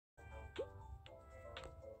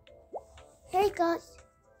Hey guys,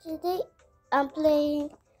 today I'm playing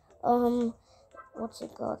what's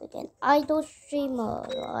it called again? Idol Streamer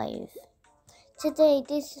Live. Today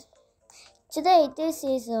this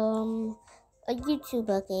is a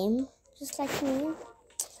YouTuber game, just like me.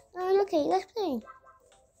 Okay, let's play.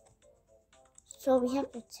 So we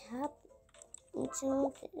have to tap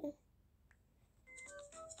into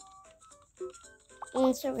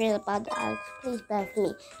sorry about the ads. Please bear with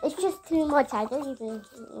me. It's just too much. I don't even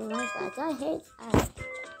like ads. I hate ads.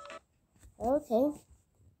 Okay.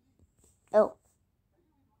 Oh.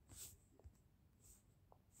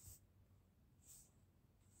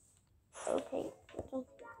 Okay.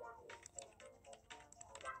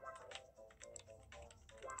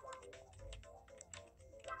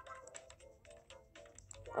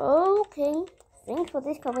 Okay. Thanks for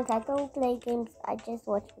this comment. I don't play games. I just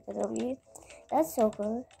watch because of you. That's so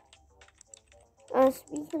good.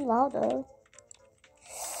 Speaking louder.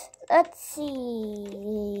 Let's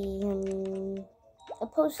see. A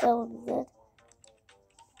post that would be good.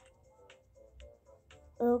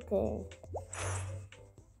 Okay.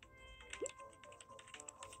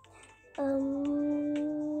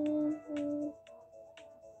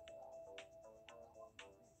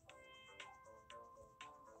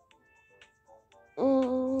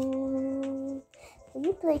 Will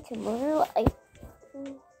you play tomorrow?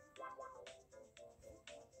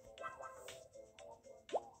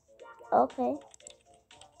 Okay.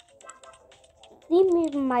 Leave me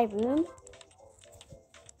in my room.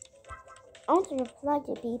 I want to reply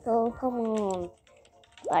to people. Come on.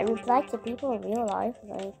 I reply to people in real life,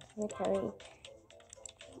 like literally.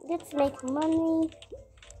 Let's make money.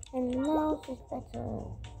 And now it's better.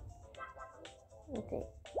 Okay.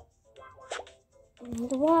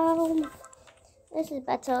 And wow. This is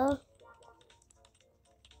better.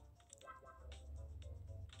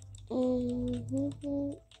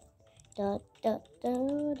 Da, da, da,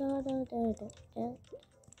 da, da, da, da.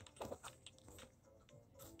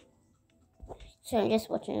 So I'm just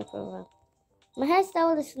watching it for a while. My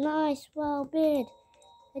hairstyle is nice. Wow, beard.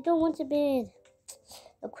 I don't want a beard.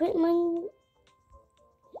 Equipment.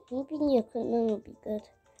 Maybe the equipment would be good.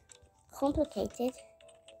 Complicated.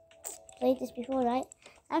 Played this before, right?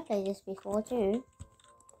 I played this before too.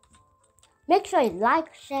 Make sure you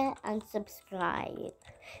like, share, and subscribe.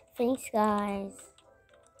 Thanks, guys.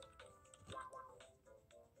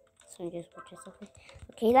 So just watch yourself.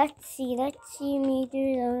 Okay, let's see me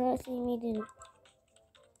do that. Let's see me do.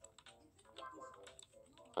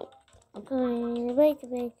 Okay,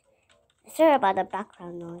 wait. Sorry about the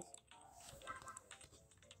background noise.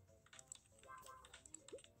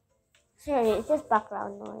 Sorry, it's just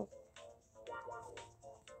background noise.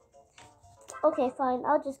 Okay, fine.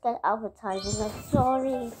 I'll just get advertising. I'm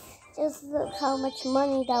sorry. Just look how much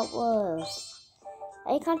money that was.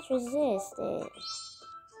 I can't resist it.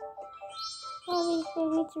 How do you expect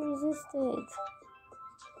me to resist it?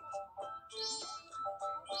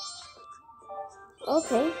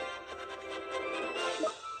 Okay.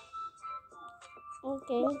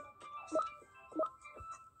 Okay.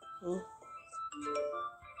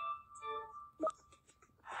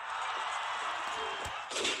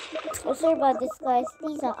 Oh, sorry about this, guys.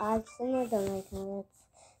 These are ads, and I don't like ads.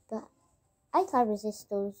 But I can't resist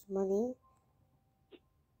those money.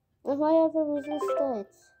 If I ever resist it,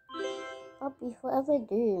 I'll be forever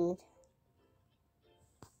doomed.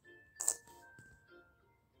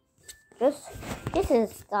 This is a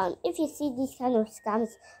scam. If you see these kind of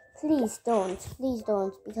scams, please don't,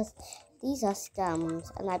 because these are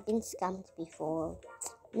scams, and I've been scammed before,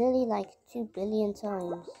 nearly like 2 billion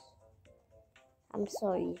times. I'm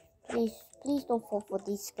sorry. Please don't fall for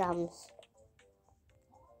these scams.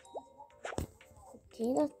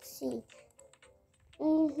 Okay, let's see.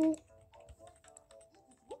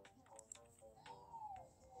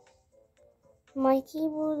 My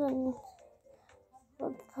keyboard and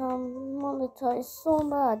monitor is so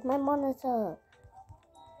bad. My monitor.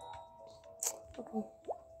 Okay.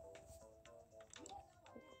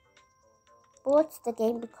 Bought the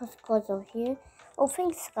game because of here. Oh,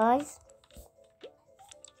 thanks, guys.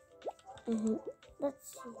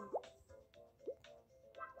 Let's see.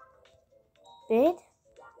 Bid.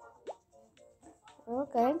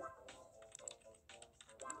 Okay.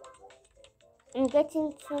 I'm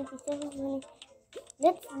getting 27 money.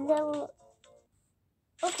 Let's level.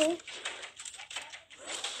 Okay.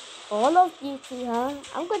 All of Duty, huh?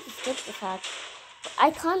 I'm going to skip this ad.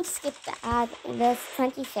 I can't skip the ad in the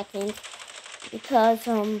 20 seconds because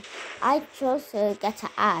I chose to get an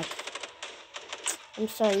ad. I'm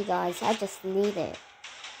sorry, guys. I just need it.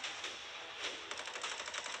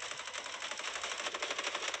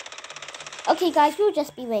 Okay, guys, we'll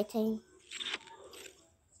just be waiting.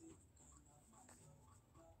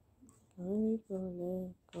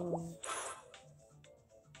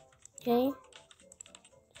 Okay.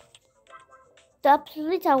 The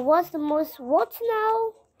Absoluta was the most. What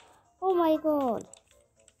now? Oh my god.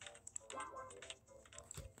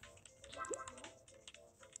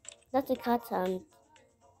 That's a cat and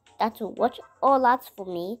that's a watch. Oh, that's for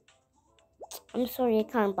me. I'm sorry, I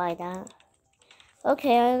can't buy that.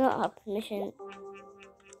 Okay, I don't have permission.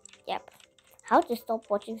 Yep. How to stop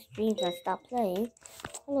watching streams and start playing?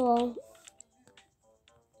 Hello.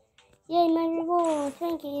 Yay, my reward.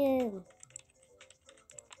 Thank you.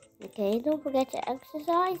 Okay, don't forget to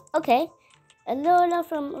exercise. Okay. Alola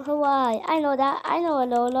from Hawaii. I know that. I know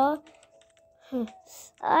Alola.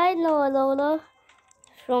 I know Alola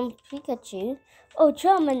from Pikachu. Oh,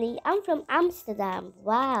 Germany. I'm from Amsterdam.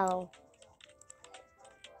 Wow.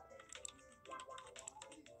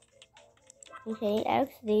 Okay,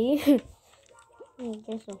 actually.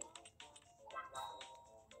 Guess so.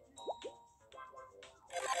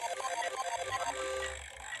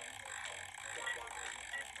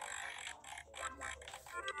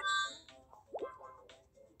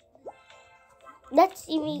 Let's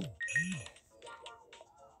see me.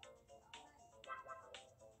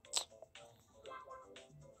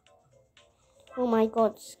 Oh my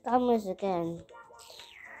god, scammers again.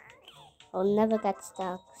 I'll never get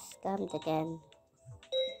stuck. Scammed again.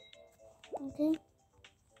 Okay.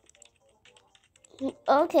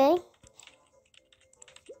 Okay.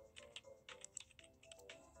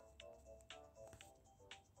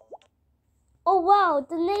 Oh wow,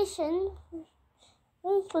 donation.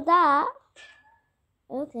 Thanks for that.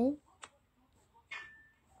 Okay.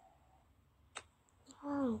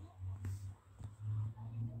 Wow.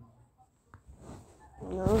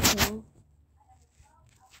 Okay.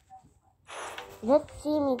 Let's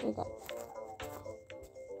see me do that.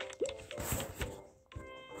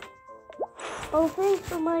 Oh, thanks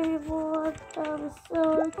for my reward. I'm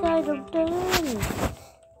so tired of doing.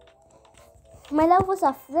 My levels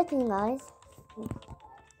are freaking nice.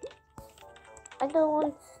 I don't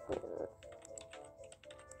want to.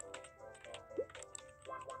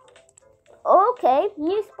 Okay,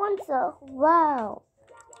 new sponsor. Wow.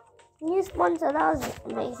 New sponsor, that was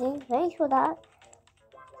amazing. Thanks for that.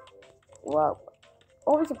 Well,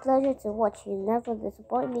 always a pleasure to watch you. Never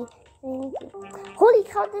disappoint me. Thank you. Holy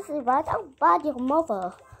cow, this is bad. How bad your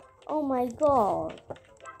mother. Oh my god.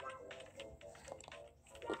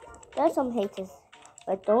 There's some haters.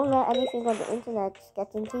 But don't let anything on the internet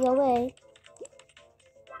get into your way.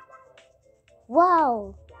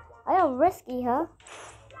 Wow. I am risky, huh?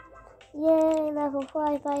 Yay, level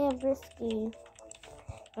 5. I am risky.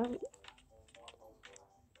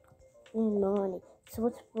 Money. So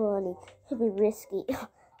what's funny? To be risky.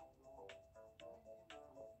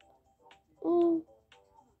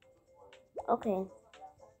 Okay.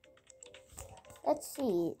 Let's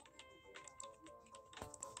see.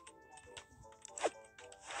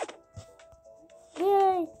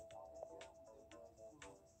 Yay!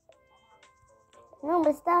 No,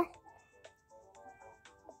 what's that?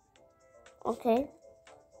 Okay.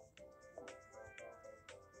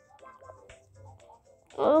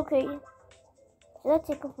 Okay. Should I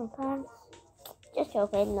take off my pants? Just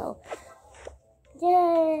okay, no.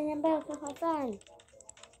 Yay, I'm back with my fun.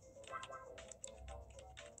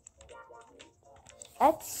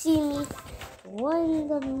 Let's see me.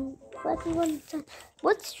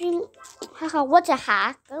 What stream? Haha, what's a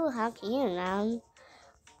hack? Oh, hack here now.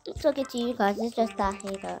 It's okay to you guys, it's just that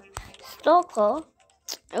hater. Stalker?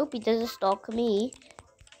 I hope he doesn't stalk me.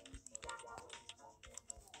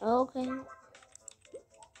 Okay.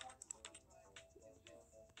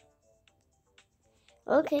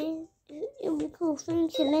 Okay. It'll be cool.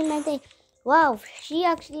 Thanks, you made my day. Wow, he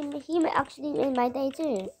actually made my day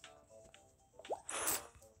too.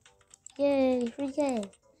 Yay, 3K.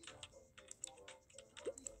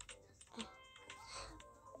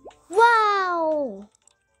 Wow!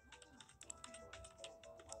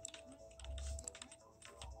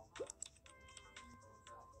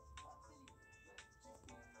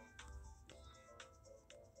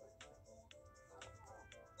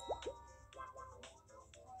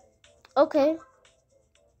 Okay.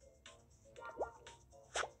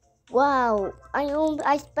 Wow,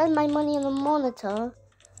 I spent my money on a monitor.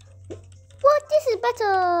 What? This is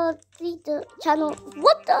better. Delete the channel.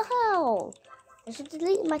 What the hell? I should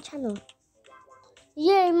delete my channel.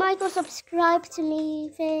 Yay, Michael, subscribe to me.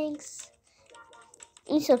 Thanks.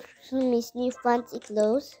 And subscribe to me new fancy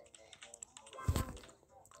clothes.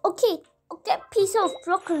 Okay, piece of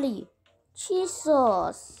broccoli.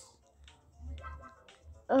 Jesus.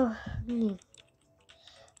 Oh,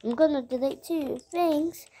 I'm gonna delete too.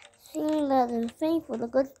 Thanks. seeing that the thing for the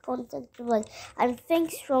good content provided. And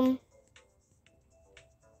thanks for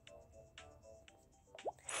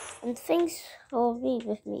being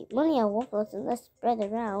with me. Money and waffles, and let's spread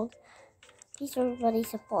around. Please everybody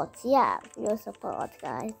support. Yeah, for your support,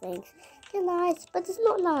 guys. Thanks. Good night, but it's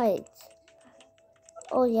not night.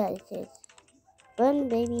 Oh yeah, it is. Burn,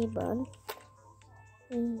 baby, burn.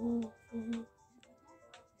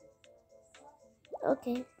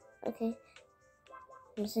 Okay.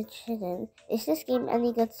 Message hidden. Is this game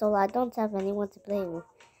any good? So I don't have anyone to play with.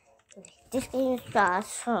 Okay. This game is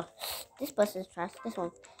trash. Huh. This bus is trash. This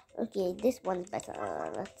one. Okay, this one's better.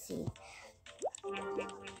 Let's see.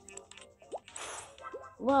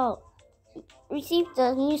 Wow. Received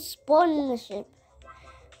a new sponsorship.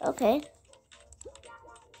 Okay.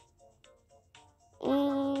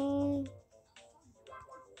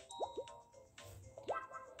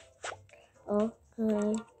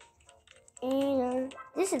 Okay. And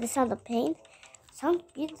this is the sound of pain. Sounds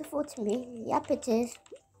beautiful to me. Yep, it is.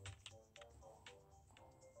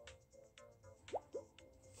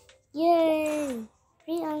 Yay!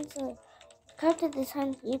 Free answer. Character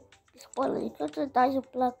design. Spoiler. You character dies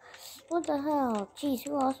of blood. What the hell? Jeez,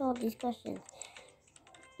 who asked all these questions?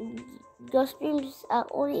 Your streams are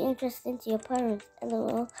only interesting to your parents,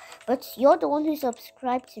 lol. But you're the one who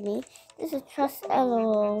subscribed to me. This is trust,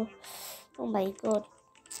 lol. Oh my god.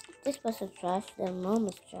 This person's trash. Their mom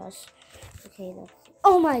is trash. Okay, let's see.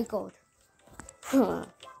 Oh my god.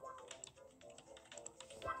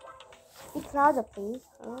 Speak louder, please.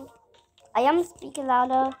 I am speaking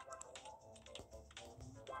louder.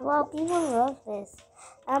 Wow, people love this.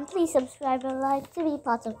 Please subscribe and like to be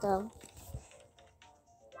part of them.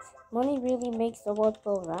 Money really makes the world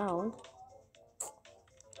go round.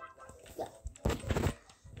 Yeah.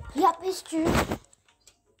 Yep, it's true.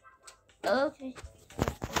 Okay.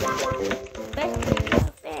 Best,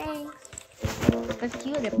 thanks. Because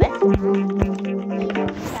you're the best.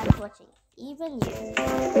 Thanks for watching. Even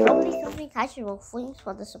you. Probably something casual. Thanks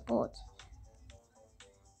for the support.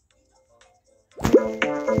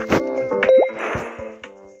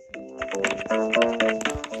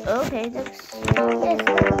 Okay, that's yes.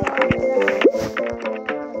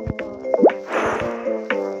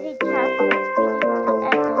 Hey, chat.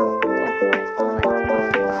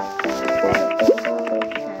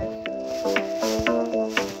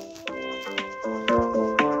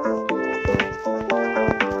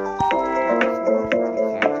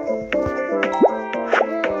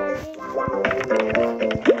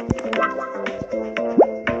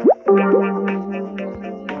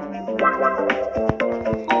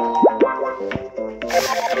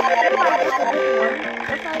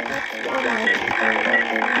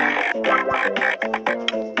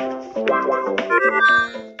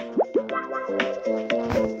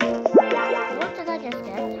 What did I just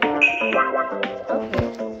get? Okay.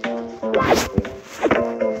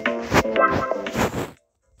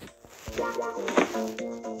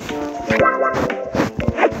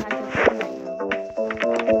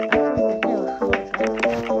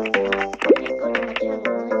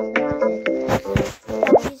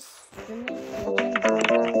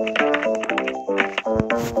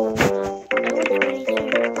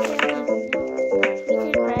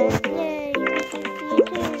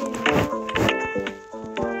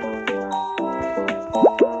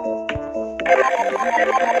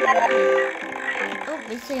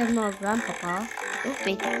 Don't say I'm not a grandpapa. Don't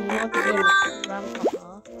be not say I'm a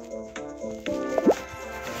grandpapa.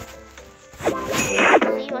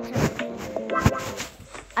 See what's happening.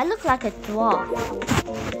 I look like a dwarf.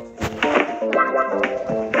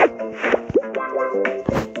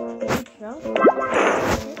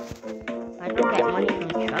 I don't get money from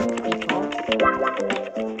truck people.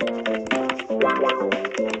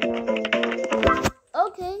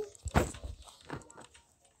 Okay.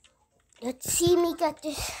 Let's see me get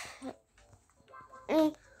this.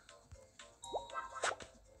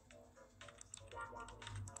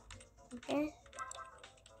 Okay.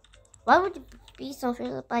 Why would you be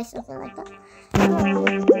something buy something like that?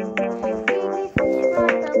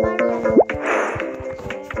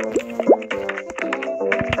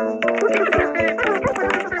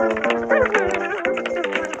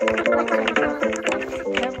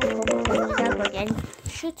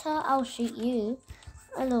 Shooter, I'll shoot you.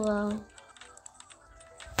 LOL.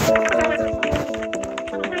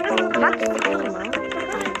 Max the gamer.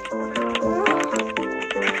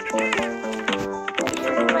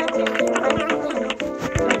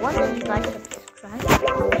 No wonder you guys subscribe.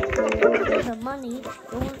 The money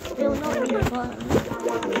will not be fun.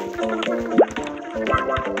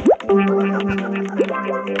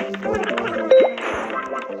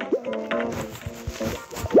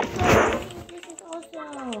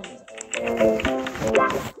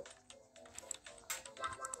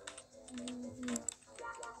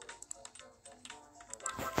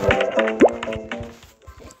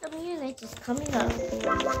 night is coming up.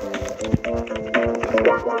 That's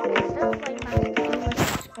why my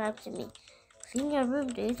subscribe to me. Clean your room,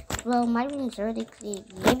 dude. Well, my room's already clean.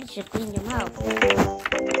 Maybe you should clean your mouth.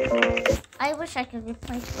 I wish I could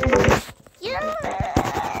replace my... Yeah!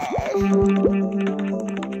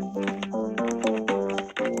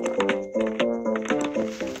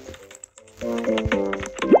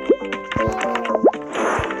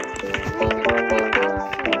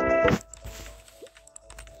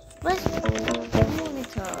 Where's the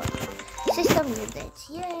monitor? System units.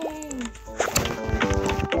 Yay!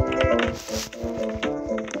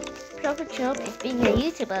 Proper job is being a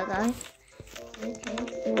YouTuber, guys. Okay.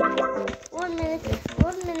 1 minute.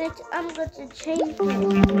 1 minute. I'm going to change this.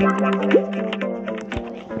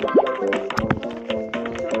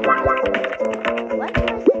 What?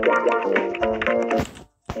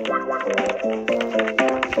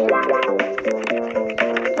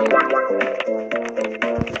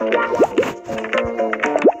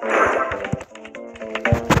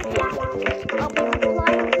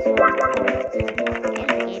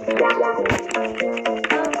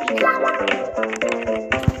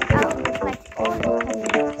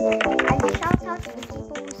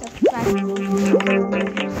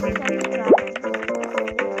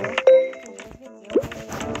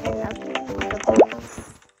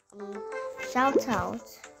 Shout out.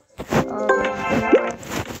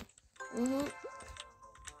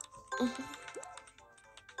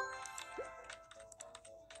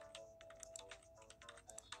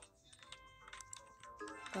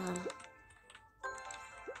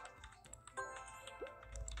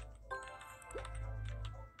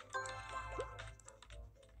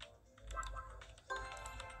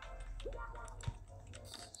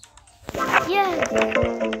 Yeah.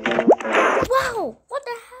 Wow! What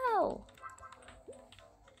the hell?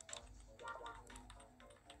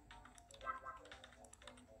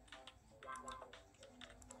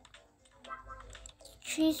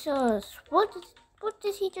 Jesus! What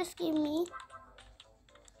did he just give me?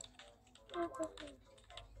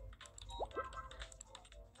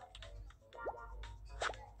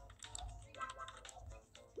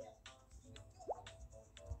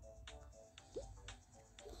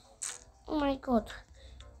 Oh my god!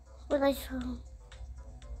 What I saw.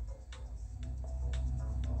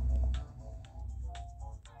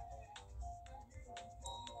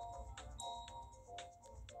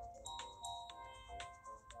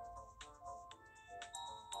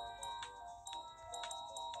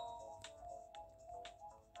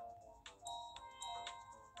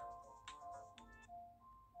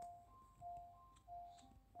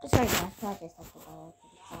 Sorry guys,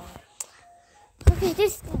 okay,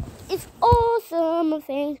 this is awesome.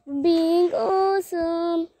 Thanks for being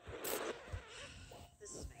awesome.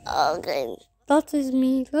 Okay, that is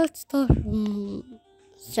me. Let's start from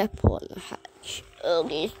step 1 hatch.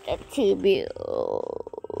 Okay, step 2 build.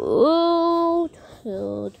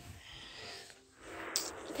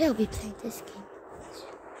 Okay, I'll be playing this game.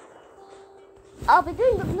 I'll be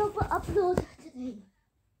doing the vlog for upload today.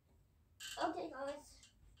 Okay guys.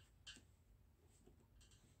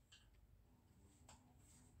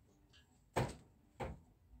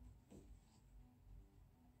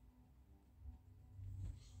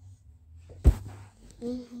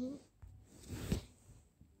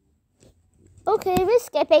 Okay, we're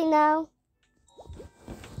skipping now.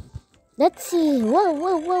 Let's see.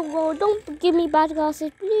 Whoa. Don't give me bad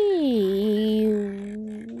glasses, please.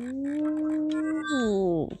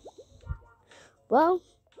 Well,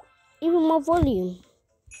 even more volume.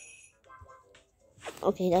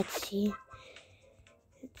 Okay, let's see.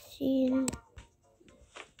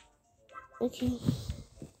 Okay.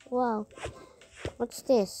 Wow. What's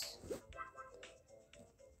this?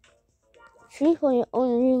 3 for your own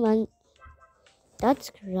room and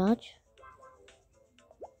that's garage.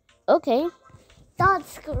 Okay.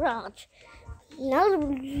 That's garage. Now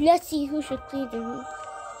let's see who should clean the room.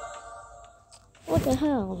 What the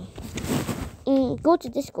hell? Go to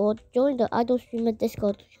Discord. Join the idol streamer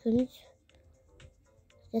Discord.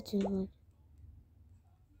 That's it.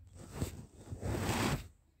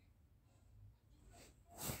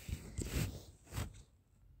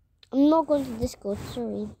 I'm not going to Discord,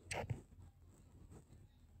 sorry.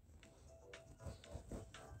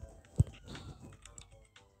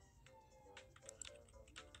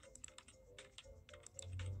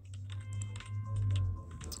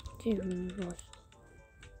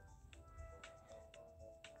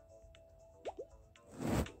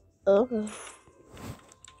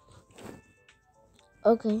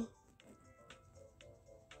 Okay.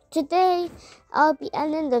 today I'll be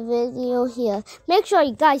ending the video here. Make sure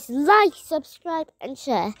you guys like, subscribe, and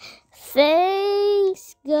share.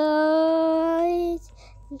 Thanks, guys.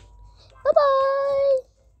 Bye-bye.